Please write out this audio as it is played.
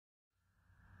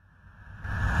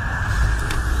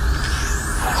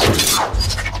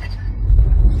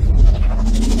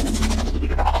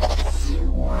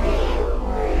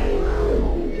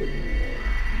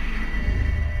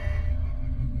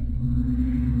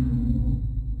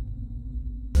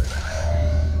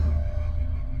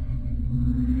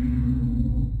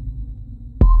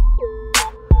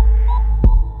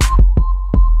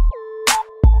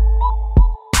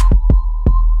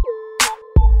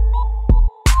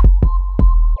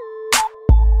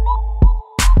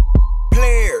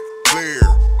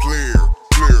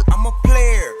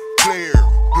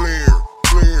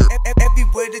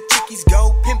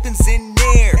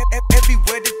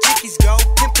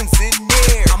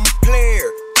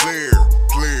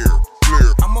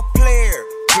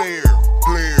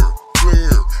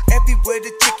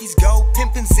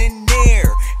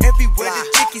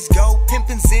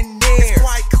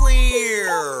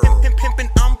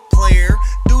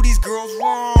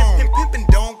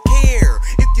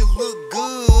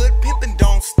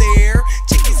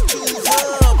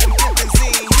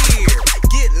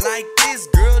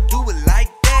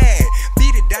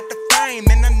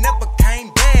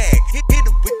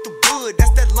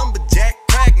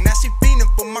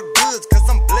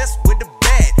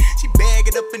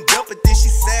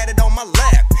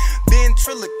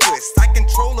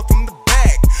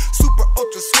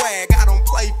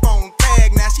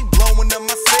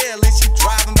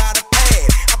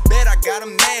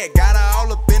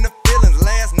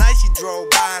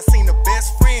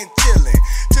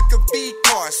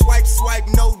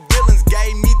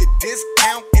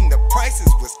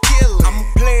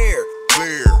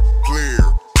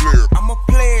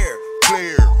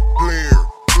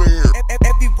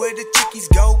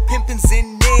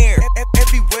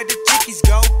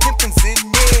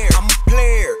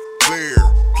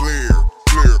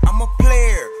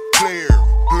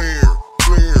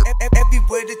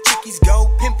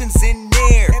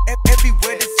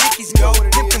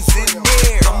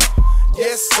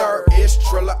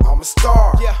S.E.Trill, I'm a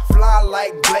star. Fly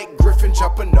like Blake Griffin,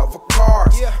 jumping over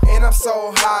cars. And I'm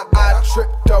so hot that I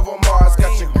tripped over Mars.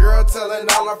 Got your girl telling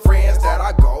all her friends that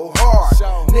I go hard.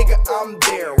 Nigga, I'm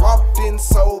there, walked in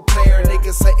so player.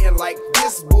 Niggas hating like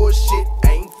this bullshit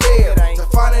ain't fair. To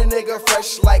find a nigga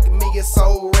fresh like me is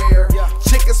so rare.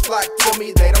 Chickens flock to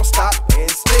me, they don't stop and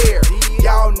stare.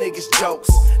 Y'all niggas jokes,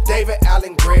 David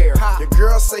Allen Greer. Your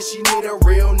girl say she need a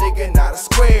real nigga, not a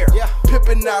square.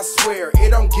 Pippin', I swear, it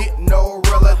don't get no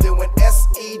realer than when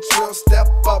S.E.Trill step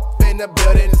up in the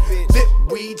building. Lit,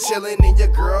 we chillin', and your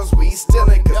girls we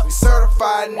stealin'. Cause we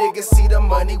certified niggas see the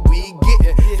money we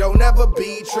gettin'. Don't ever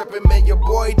be trippin', man, your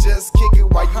boy just kick it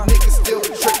while you niggas still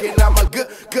trickin'. I'm a good,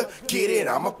 get it,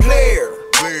 I'm a player.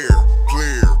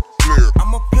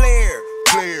 I'm a player.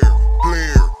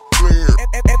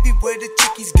 Everywhere the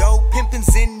chickies go,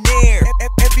 pimpin's in there.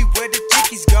 Everywhere the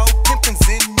chickies go, pimpin's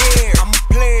in there. I'm a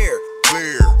player.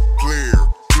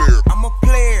 I'm a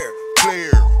player.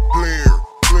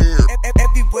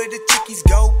 Everywhere the chickies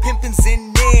go, pimpin's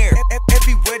in there.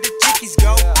 Everywhere the chickies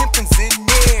go, pimpin's in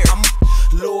there. I'm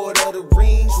Lord of the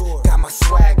Rings, got my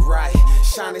swag right,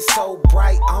 shining so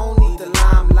bright, I don't need the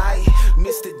limelight.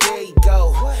 Mr.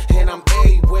 DERHEGO, and I'm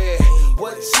everywhere.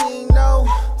 What you know?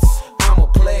 I'm a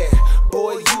player.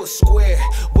 Boy, you a square.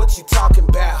 What you talking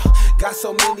about? Got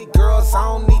so many girls, I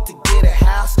don't need to get a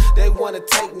house. They wanna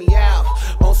take me out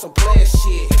on some player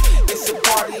shit. It's a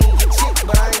party in your chick,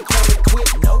 but I ain't coming quick.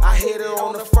 I hit her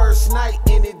on the first night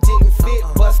and it didn't fit.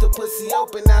 Bust the pussy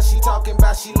open, now she talking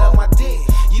about she love my dick.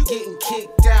 You getting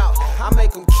kicked out, I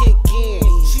make them kick in.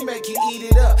 She make you eat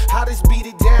it up, I just beat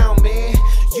it down, man.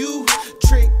 You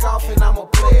trick off and I'm a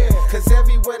player. Cause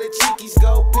everywhere the chickies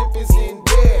go, pimpin's in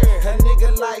there. A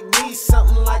nigga like me,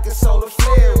 something like a solar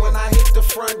flare. When I hit the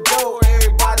front door,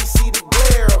 everybody see the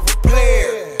glare of a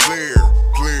player.